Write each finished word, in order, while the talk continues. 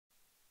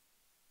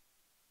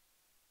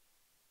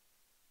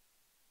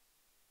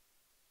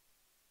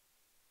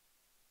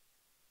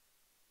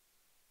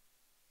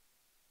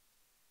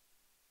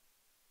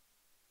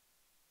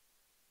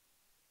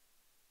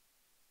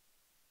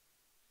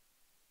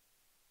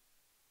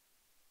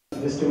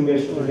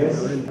distinguished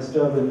guests.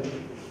 Minister will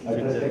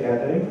address the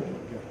gathering,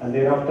 and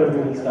thereafter we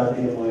will start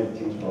the MOA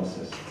exchange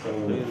process. So,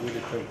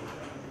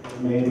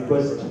 may I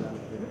request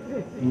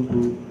you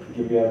to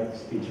give your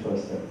speech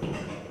first, sir.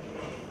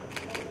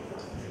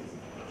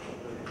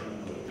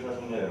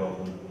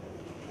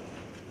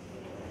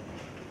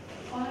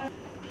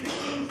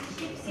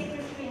 Chief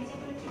Secretary and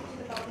Secretary to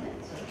the Government.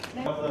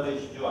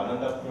 시주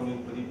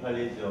아난다프로민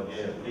부디팔리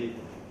지역에 우리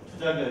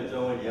투자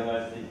결정을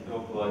이행할 수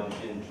있도록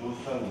도와주신 주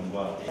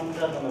수석님과 3자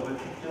산업을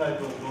촉진할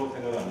것으로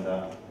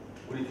생각합니다.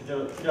 우리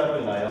투자로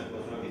인하여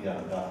것으로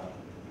기대합니다.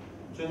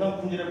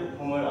 최상 품질의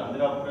부품을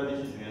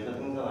안드라프라데시 주에서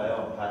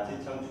생산하여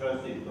가치 창출할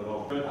수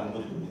있도록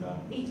당부드립니다.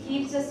 It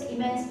gives us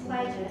immense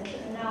pleasure to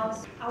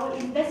announce our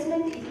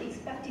investment is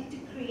expected to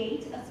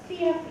create a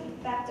sphere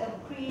effect of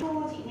creating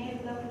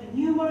enabler for the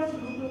numerous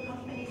local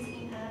companies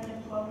in Andhra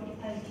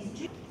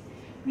district.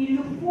 We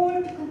look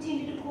forward to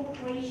continue the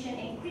cooperation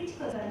in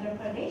critical Andhra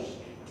Pradesh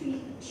to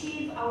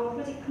achieve our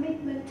project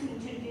commitment to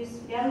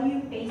introduce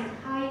value-based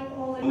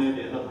high-quality. 오늘에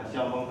대해서 다시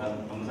한번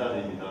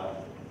감사드립니다.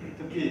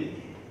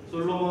 특히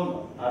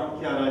솔로몬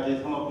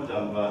아루키아라지 산업부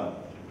장관,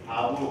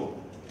 다부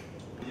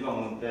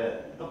지방문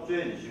때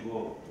협조해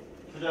주시고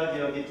투자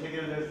개혁이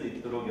체결될 수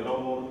있도록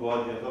여러모로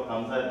도와주셔서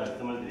감사의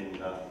말씀을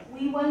드립니다.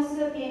 We once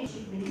again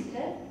should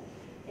minister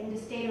in the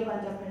state of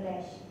Andhra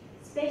Pradesh.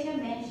 Special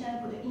mention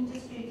for the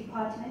Industry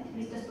Department,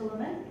 Mr.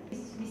 Solomon,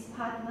 Ms.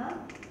 Padma,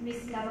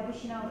 Ms.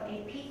 Nagabushina of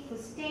AP for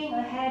staying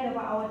ahead of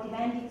our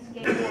demanding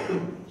schedule.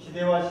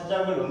 시대와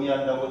시작을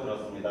의미한다고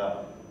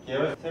들었습니다.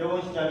 개월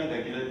새로운 시작이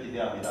되기를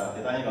기대합니다.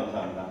 대단히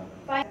감사합니다.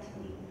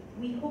 Finally,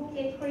 we hope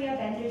that Korea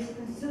vendors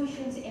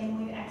consortium's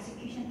MOU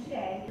execution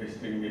today.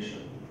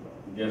 Distinguished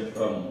guests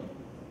from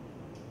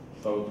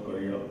South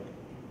Korea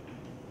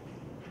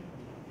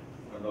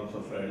and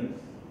also friends,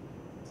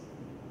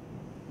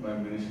 my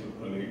ministerial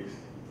colleagues.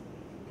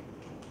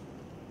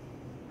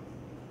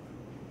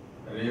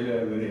 Really, I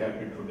am very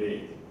happy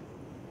today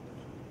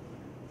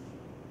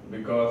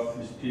because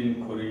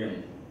 16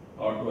 Korean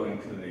auto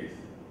ancillaries,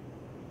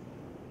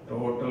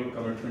 total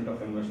commitment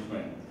of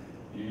investment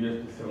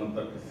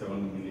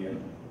 $737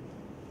 million,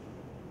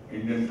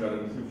 Indian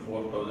currency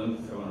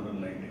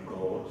 4,790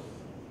 crores,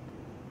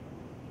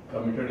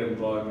 committed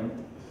employment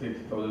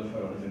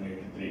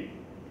 6,583.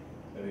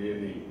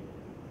 Really,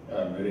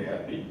 I am very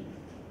happy.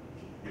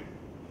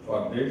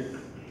 For this,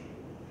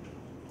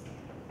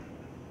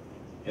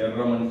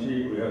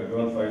 Yarramanchi, we have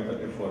given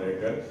 534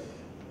 acres,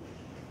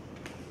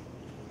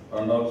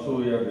 and also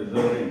we are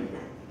reserving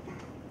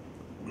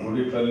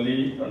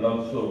Gudipalli and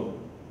also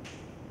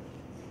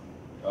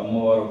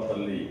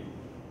Ammavarapalli,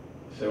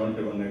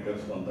 71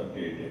 acres,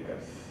 138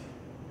 acres.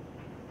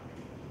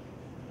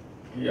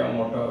 Kia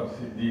Motors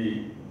is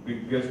the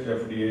biggest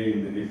FDA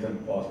in the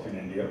recent past in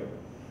India.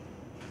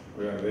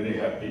 We are very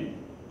happy.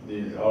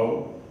 This is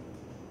how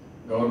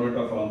Government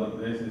of Andhra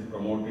Pradesh is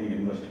promoting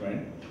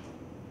investment.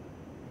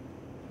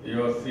 You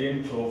have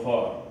seen so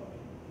far,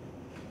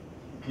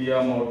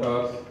 Kia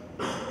Motors,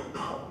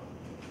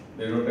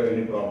 they don't have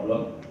any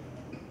problem.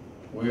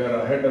 We are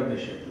ahead of the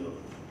schedule,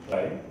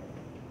 right?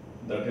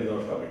 That is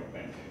our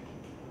commitment.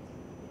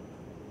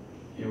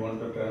 You want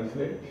to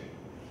translate?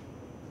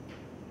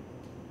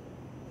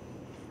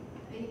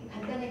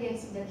 간단하게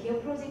하겠습니다. 기어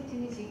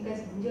프로젝트는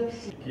지금까지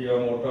문제없이 Kia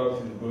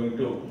Motors is going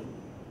to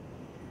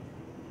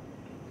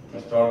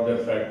start their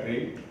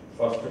factory.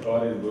 First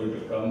car is going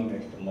to come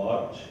next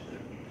March.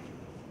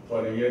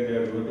 For a year they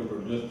are going to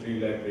produce 3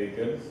 lakh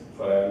vehicles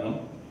per annum.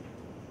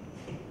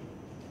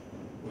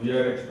 We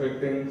are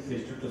expecting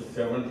 60 to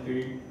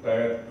 70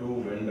 Tier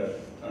 2 vendors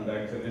and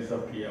accessories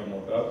of Kia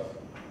Motors.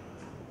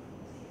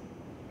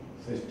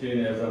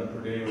 16 as on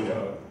today we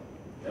have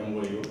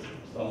MOU.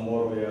 Some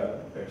more we are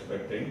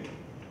expecting.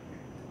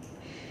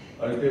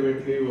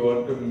 Ultimately, we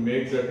want to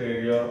make that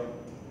area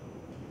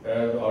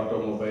as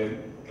automobile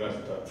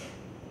cluster,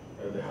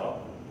 as a hub.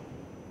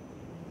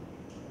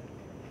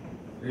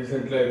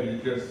 Recently, I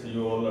visited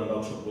Seoul and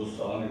also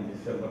Busan in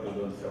December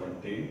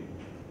 2017.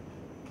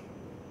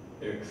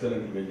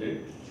 Excellent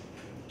visit.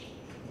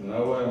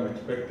 Now I am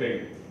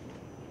expecting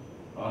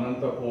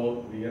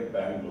Anantapur near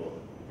Bangalore.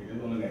 It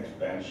is only an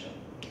expansion.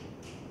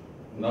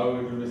 Now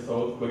it will be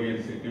South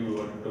Korean city we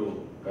want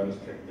to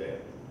construct there.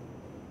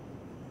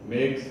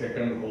 Make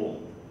second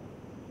home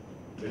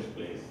this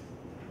place.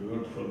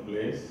 Beautiful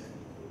place.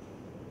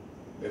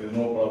 There is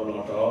no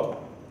problem at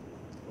all.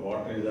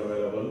 Water is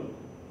available,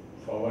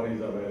 power is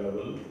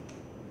available,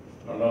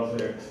 and also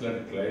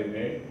excellent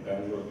climate,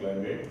 Bangalore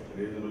climate,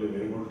 reasonably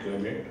very good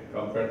climate.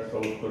 Compared to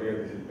South Korea,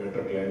 this is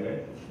better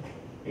climate.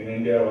 In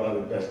India, one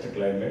of the best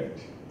climate.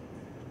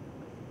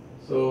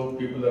 So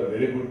people are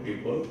very good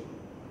people,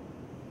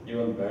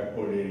 even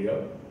backward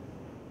area.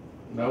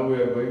 Now we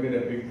are going in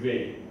a big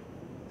way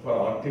for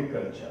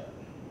horticulture.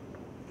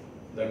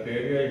 That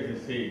area, if you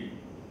see,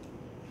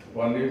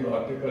 one is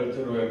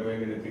horticulture, we are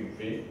going in a big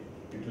way.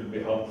 It will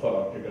be hub for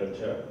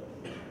horticulture.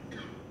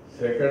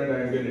 Second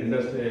angle,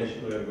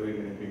 industrialization, we are going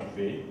in a big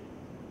way,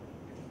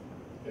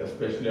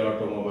 especially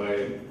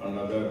automobile and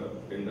other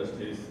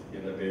industries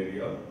in that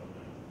area.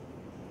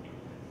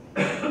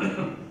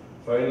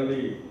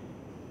 Finally,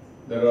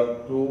 there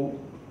are two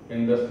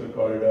industrial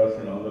corridors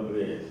in Andhra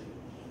Pradesh.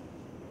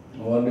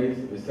 One is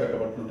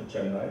Visakhapatnam to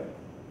Chennai,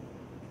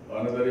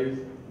 another is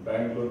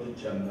Bangalore to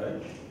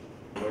Chennai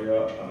via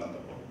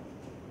Anantapur.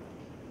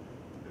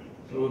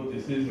 So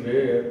this is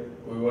where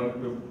we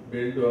want to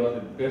build one of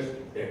the best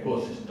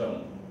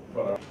ecosystem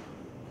for us.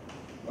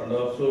 And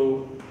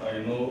also, I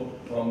know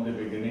from the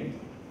beginning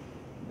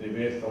the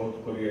way South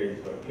Korea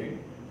is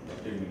working,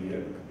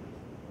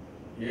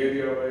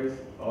 area-wise,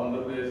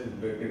 Andhra Pradesh is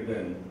better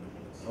than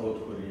South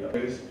Korea.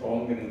 Very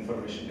strong in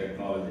information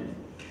technology.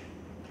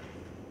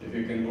 If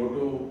you can go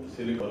to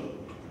Silicon,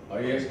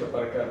 highest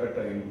per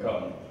capita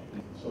income,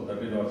 so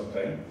that is our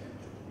strength.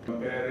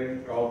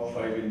 Comparing top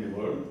 5 in the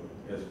world,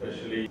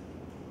 especially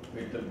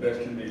with the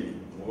best in the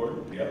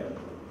world, yeah.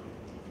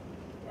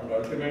 And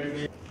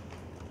ultimately,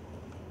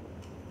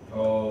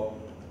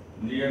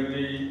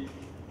 nearly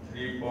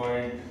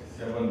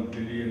 3.7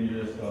 billion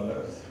US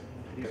dollars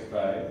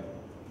textile.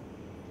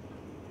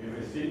 If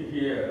you see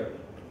here,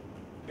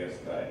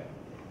 textile.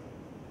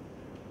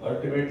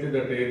 Ultimately,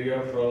 that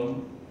area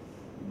from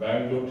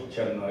Bangalore to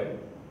Chennai,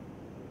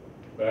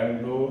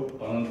 Bangalore,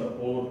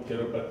 Anantapur,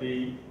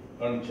 Tirupati,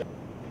 and Chennai.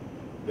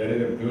 There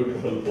is a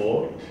beautiful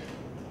port.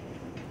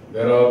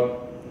 There are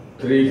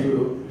three,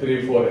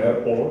 four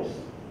airports.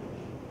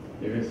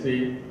 If you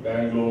see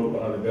Bangalore,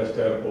 one of the best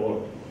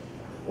airport.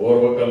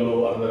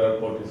 Orvakallu, another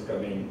airport is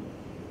coming.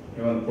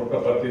 Even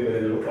Puttapati,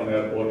 there is one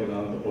airport in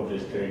Anantapur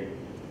district.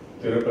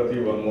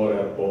 Tirupati, one more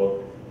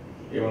airport.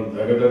 Even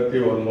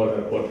Dagadatti, one more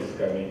airport is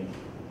coming.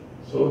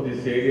 So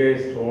this area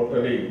is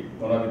totally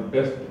one of the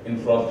best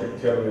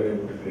infrastructure we are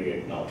able to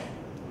create now.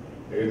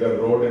 Either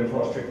road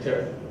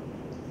infrastructure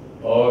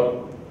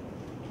or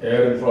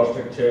air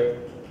infrastructure,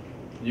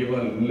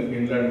 even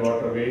inland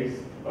waterways,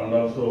 and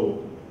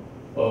also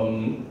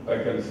I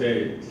can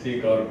say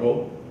sea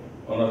cargo,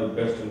 one of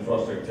the best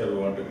infrastructure we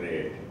want to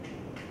create.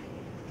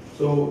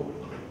 So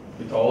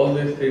with all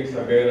these things,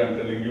 again I'm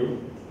telling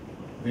you,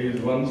 there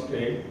is one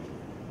state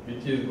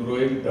which is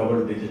growing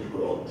double-digit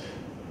growth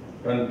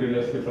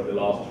continuously for the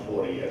last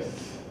 4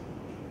 years.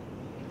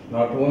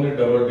 Not only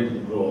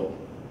double-digit growth,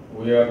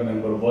 we are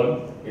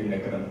 #1 in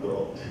economic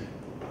growth.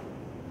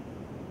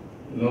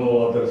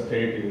 No other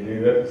state is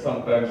neither.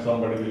 Sometimes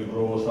somebody will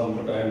grow,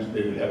 sometimes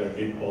they will have a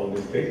dip, all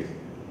these things.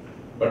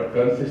 But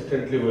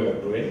consistently we are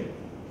growing.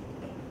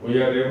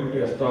 We are able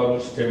to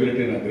establish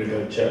stability in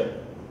agriculture.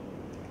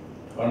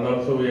 And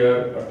also we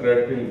are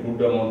attracting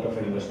good amount of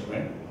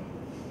investment.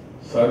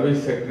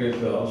 Service sector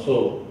is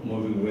also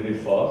moving very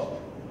fast.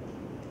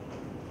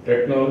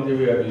 Technology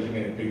we are using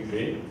in a big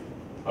way.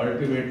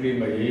 Ultimately,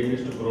 my aim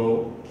is to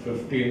grow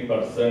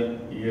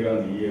 15% year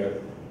on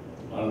year,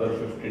 another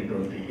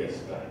 15-20 years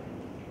time.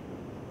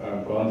 I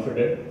am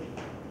confident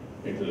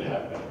it will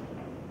happen.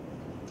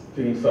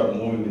 Things are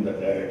moving in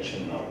that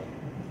direction now.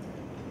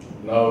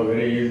 Now,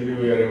 very easily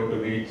we are able to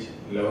reach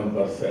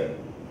 11%.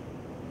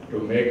 To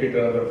make it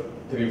another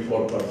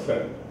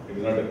 3-4%, it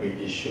is not a big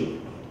issue.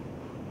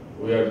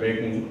 We are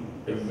making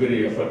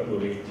every effort to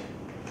reach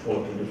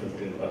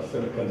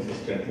 14-15%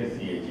 consistently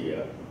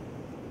CAGR.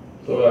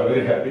 So I am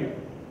very happy.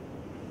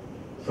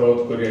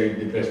 South Korea is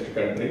the best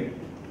country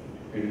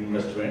in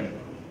investment.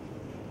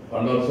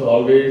 And also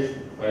always,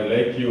 I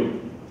like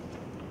you.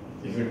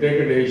 If you take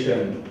a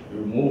decision,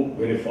 you move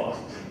very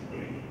fast.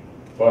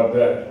 For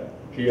that,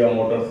 Kia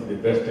Motors is the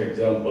best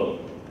example.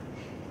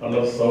 And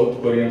also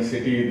South Korean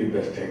city is the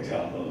best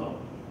example now.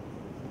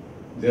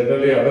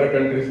 Generally, other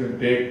countries will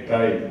take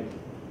time.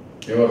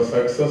 Your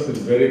success is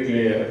very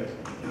clear.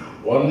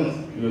 Once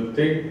you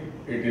think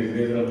it is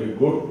reasonably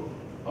good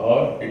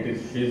or it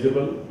is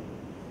feasible,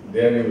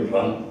 then you will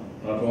run,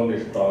 not only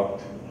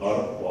start or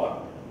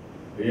walk.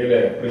 Really,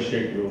 I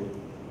appreciate you.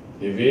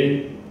 The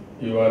way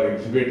you are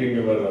exhibiting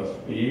your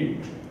speed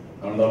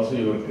and also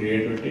your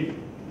creativity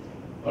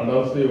and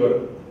also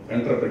your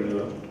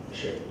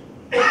entrepreneurship.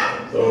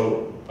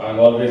 So, I am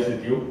always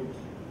with you.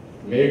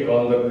 Make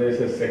Andhra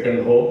Pradesh a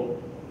second home.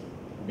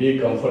 Be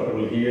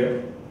comfortable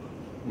here.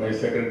 My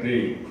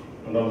secretary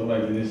and also my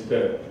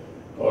minister,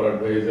 our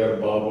advisor,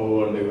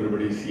 Babu, and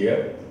everybody is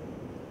here.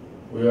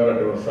 We are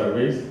at your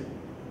service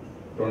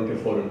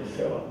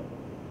 24/7.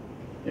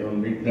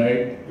 Even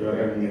midnight, you are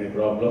having any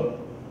problem,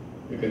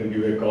 you can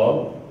give a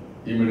call,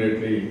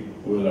 immediately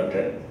we will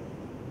attend.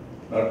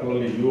 Not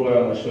only you, I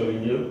am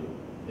assuring you,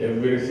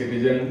 every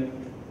citizen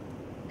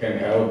can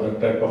have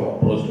that type of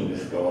approach to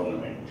this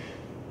government.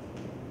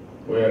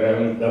 We are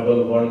having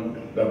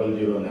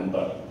 1100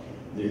 number.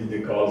 This is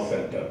the call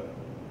center.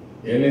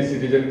 Any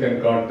citizen can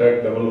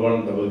contact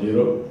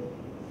 1100.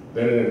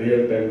 There is a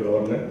real-time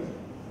governance.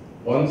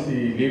 Once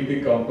he leave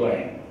the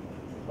complaint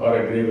or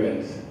a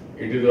grievance,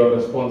 it is our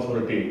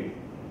responsibility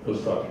to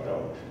sort it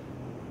out.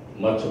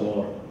 Much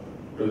more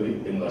to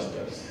the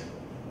investors.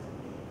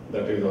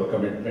 That is our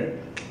commitment.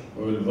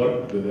 We will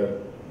work together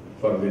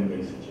for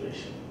win-win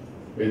situation.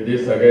 With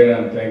this, again, I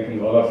am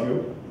thanking all of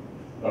you.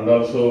 And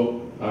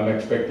also, I am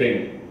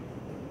expecting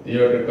you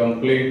have to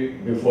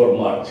complete before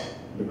March,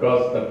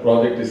 because the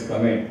project is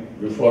coming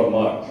before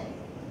March.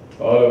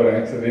 all our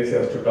ancillaries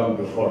has to come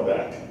before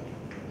that,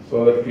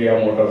 so that Kia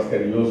Motors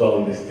can use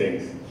all these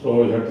things.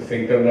 So you have to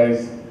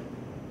synchronize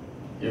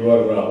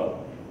your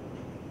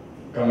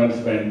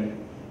commencement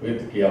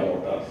with Kia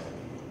Motors.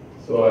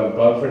 So I am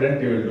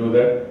confident you will do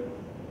that.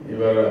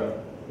 You are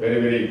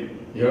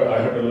I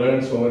have to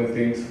learn so many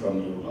things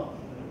from you now.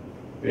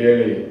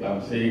 Really, I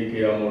am seeing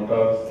Kia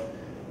Motors.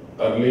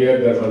 Earlier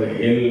there was a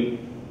hill.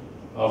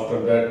 After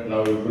that,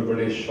 now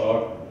everybody is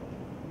short.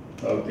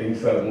 Now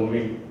things are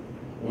moving.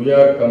 We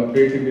are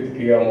competing with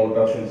Kia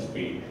Motors in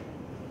speed.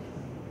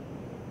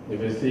 If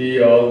you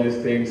see all these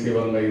things,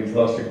 even my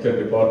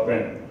infrastructure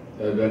department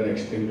has done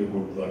extremely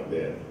good work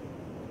there.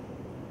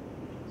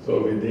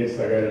 So with this,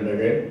 again and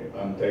again,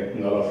 I am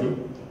thanking all of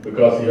you,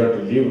 because you have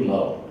to leave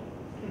now.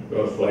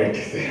 Your flight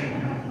is there.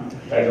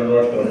 I don't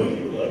want to trouble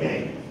you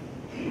again.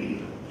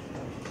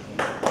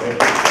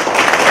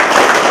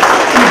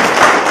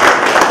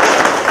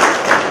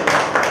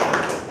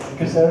 Thank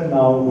you, sir.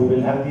 Now we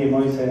will have the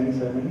MOU signing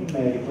ceremony. May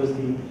I request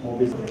the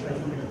Mobis?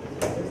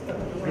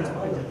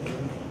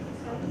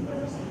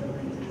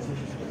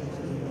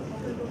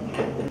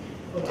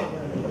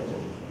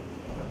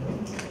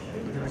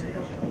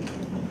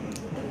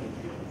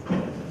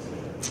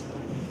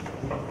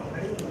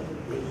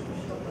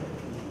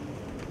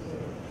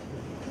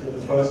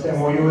 The first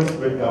MOU is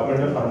with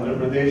Government of Andhra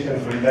Pradesh and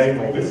Hyundai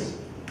Mobis.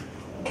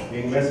 The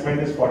investment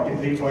is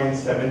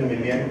 43.7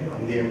 million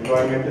and the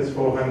employment is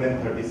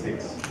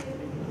 436.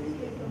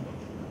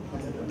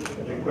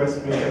 Request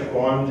Mr.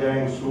 Kwon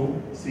Jain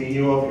Su,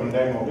 CEO of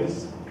Hyundai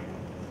Mobis,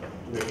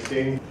 to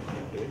exchange.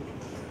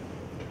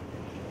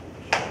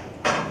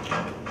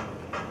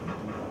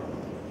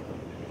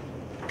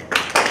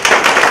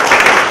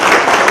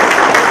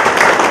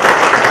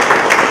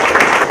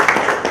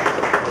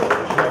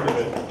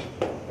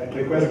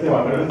 Request the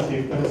Honorable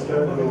Chief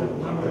Minister to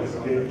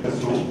escalate the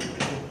suit.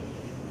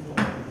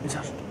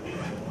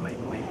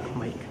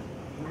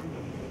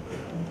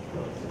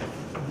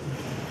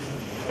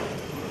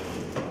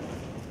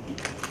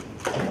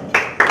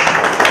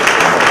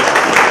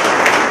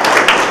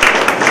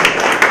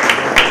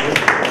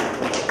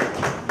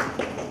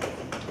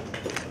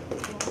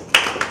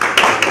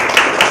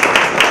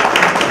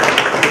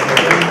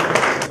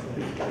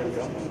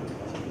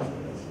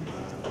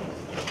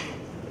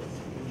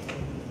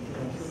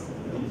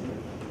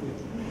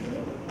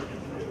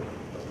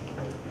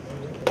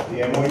 The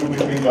MOU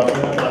between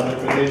Government of Andhra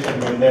Pradesh and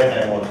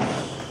Hyundai Mobis.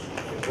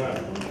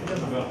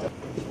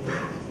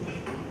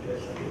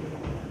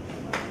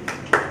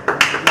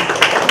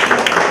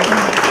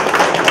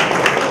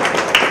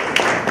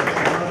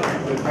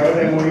 The third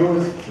MOU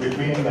is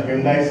between the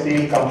Hyundai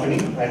Steel Company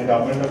and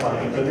Government of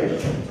Andhra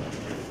Pradesh.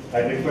 I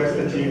request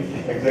the Chief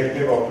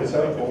Executive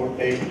Officer to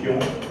take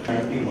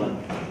Q91.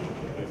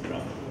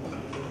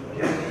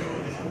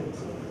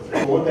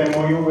 Fourth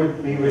MOU would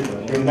be with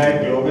Hyundai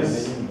Globis.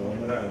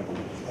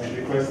 I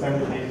request them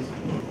to please.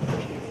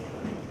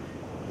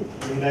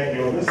 Hyundai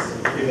Globis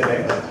will be the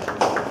next,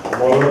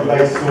 followed by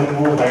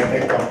Sungwoo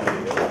High-Tech Company.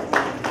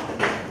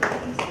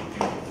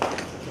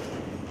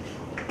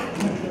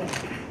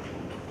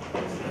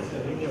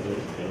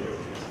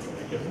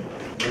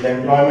 With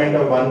employment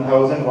of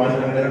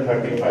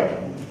 1,135.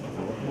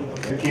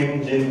 Kim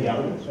Jin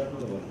Young.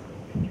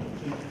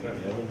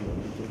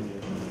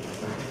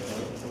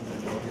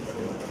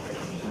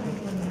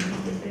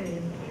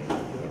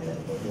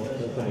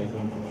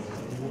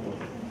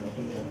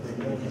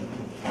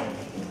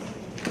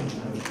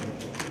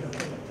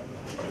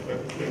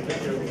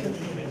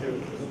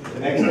 The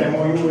next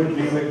MOU will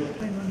be with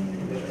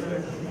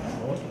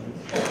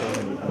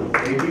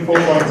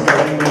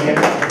 $84.7 million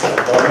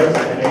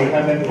and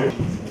 850.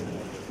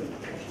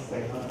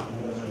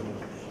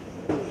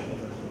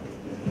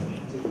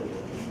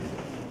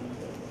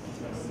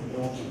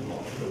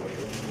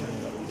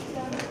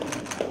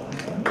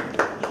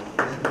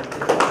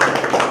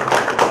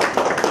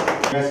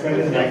 Investment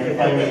is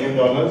 $95 million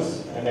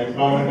and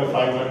employment of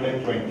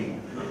 520.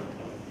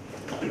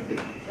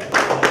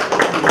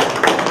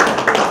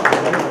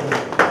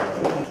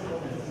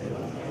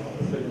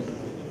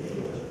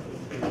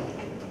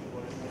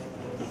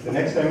 The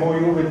next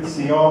MOU with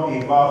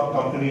Eva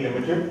Company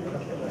Limited.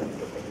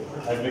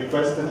 I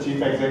request the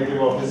Chief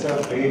Executive Officer,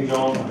 Ray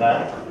John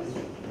Black.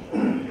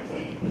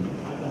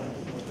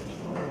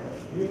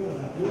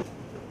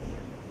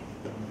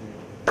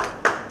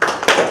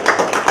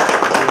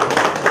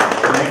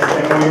 The next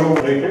MOU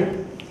rated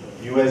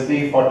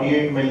USD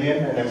 48 million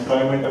and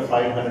employment of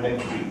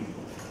 503.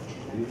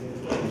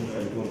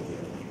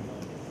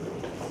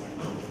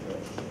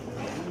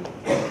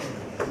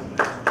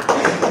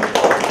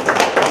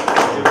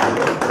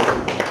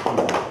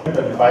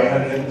 And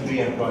 503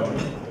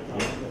 employment.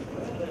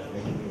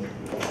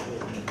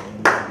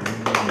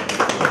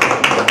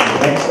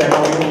 Next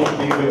MOU would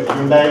be with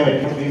Hyundai with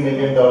 $3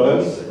 million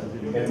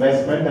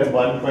investment and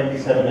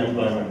 127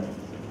 employment.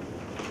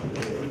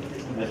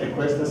 I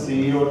request the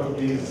CEO to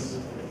please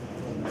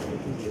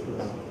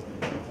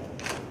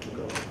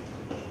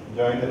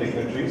join the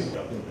dignitaries.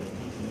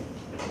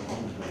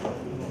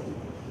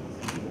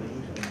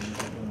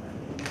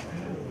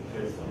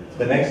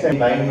 The next $9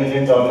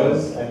 million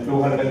and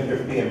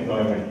 250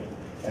 employment.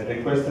 I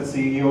request the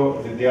CEO,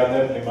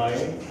 Vidyadhar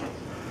Limaye,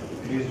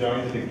 please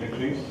join the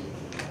dignitaries.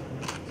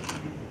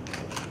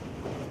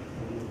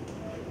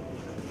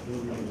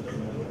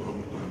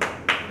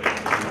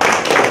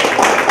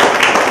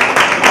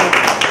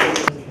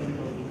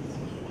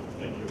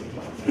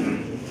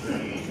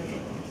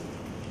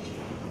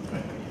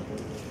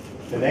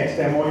 The next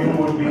MOU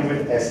would be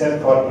with SL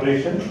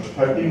Corporation,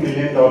 $30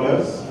 million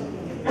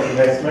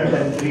investment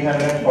and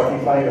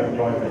 345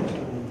 employment.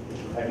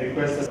 I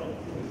request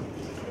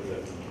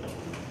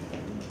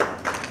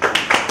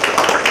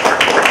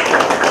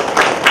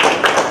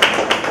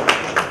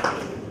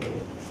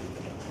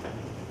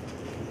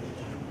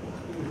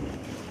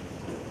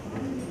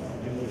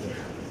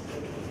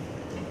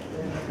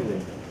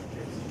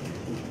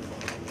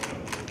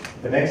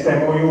the next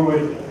MOU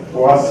with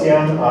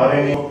Huasian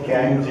RNA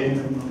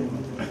Canjin.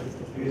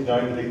 Please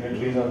join the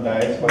dignitaries on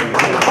dais for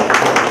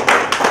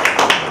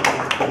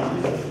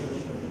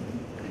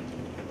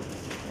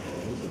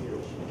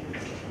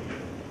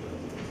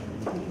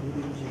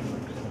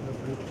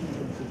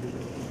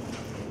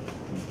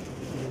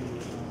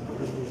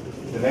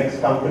The next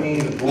company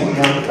is Boon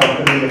Young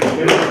Company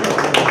Limited,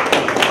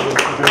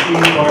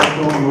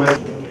 15.2 US.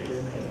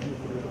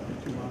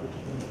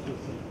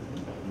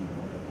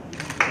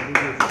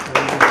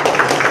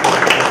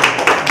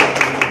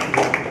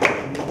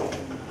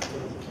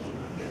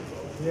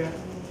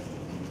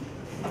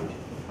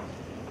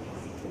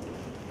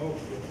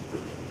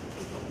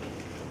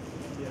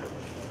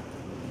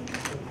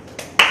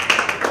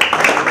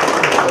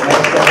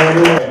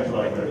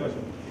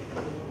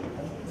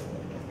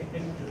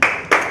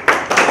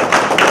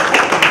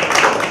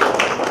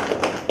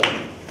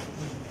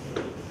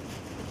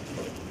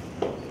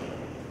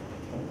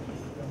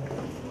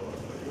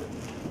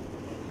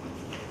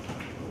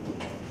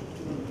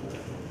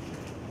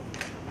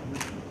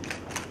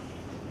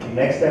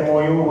 Next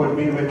MOU would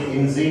be with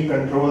INZI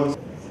Controls.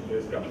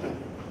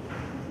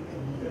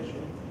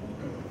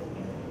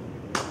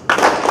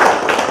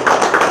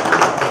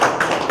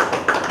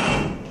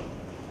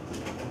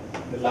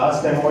 The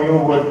last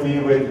MOU would be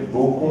with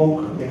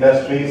Bukuk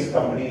Industries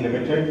Company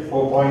Limited,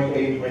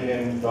 $4.8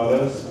 million and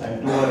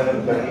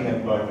 213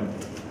 employment.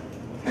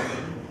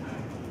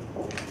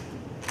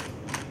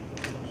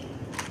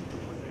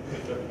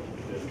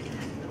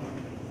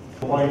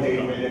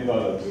 $4.8 million.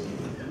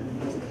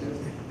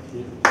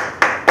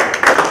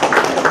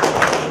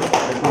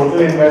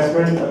 Total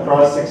investment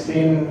across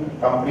 16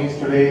 companies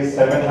today is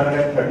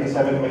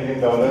 $737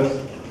 million,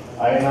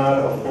 INR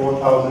of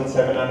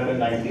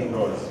 4,790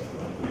 crores.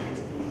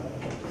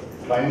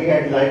 Finally,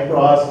 I'd like to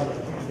ask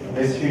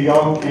Ms.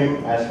 Hyung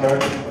Kim Ashford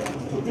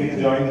to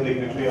please join the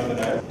dignitary on the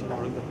dais.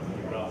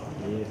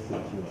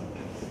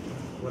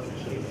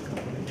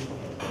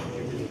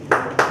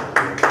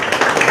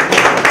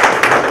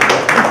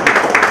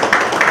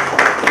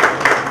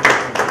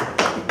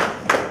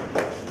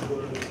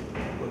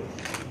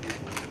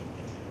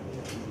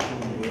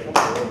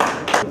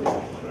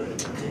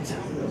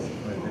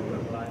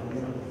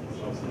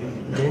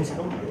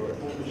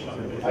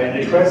 I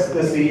request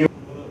the CEO.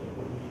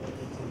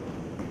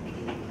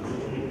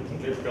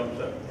 Please come,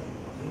 sir.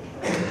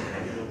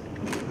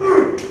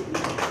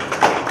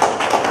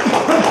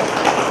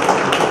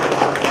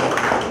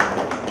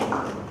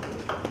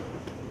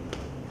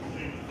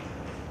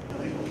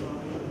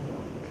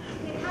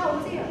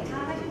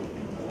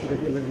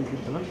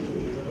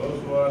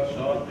 Those who are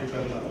short, you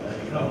can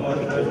come on.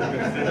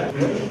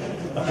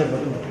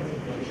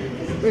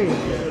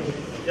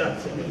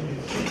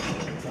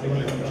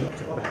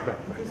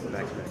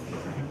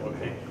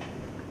 Okay.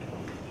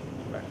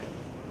 Back.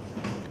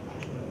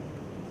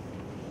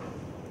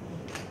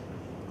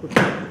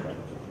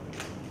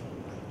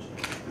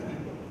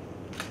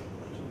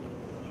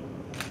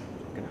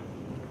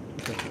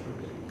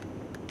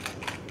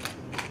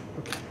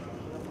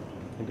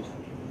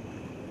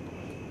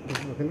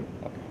 Okay.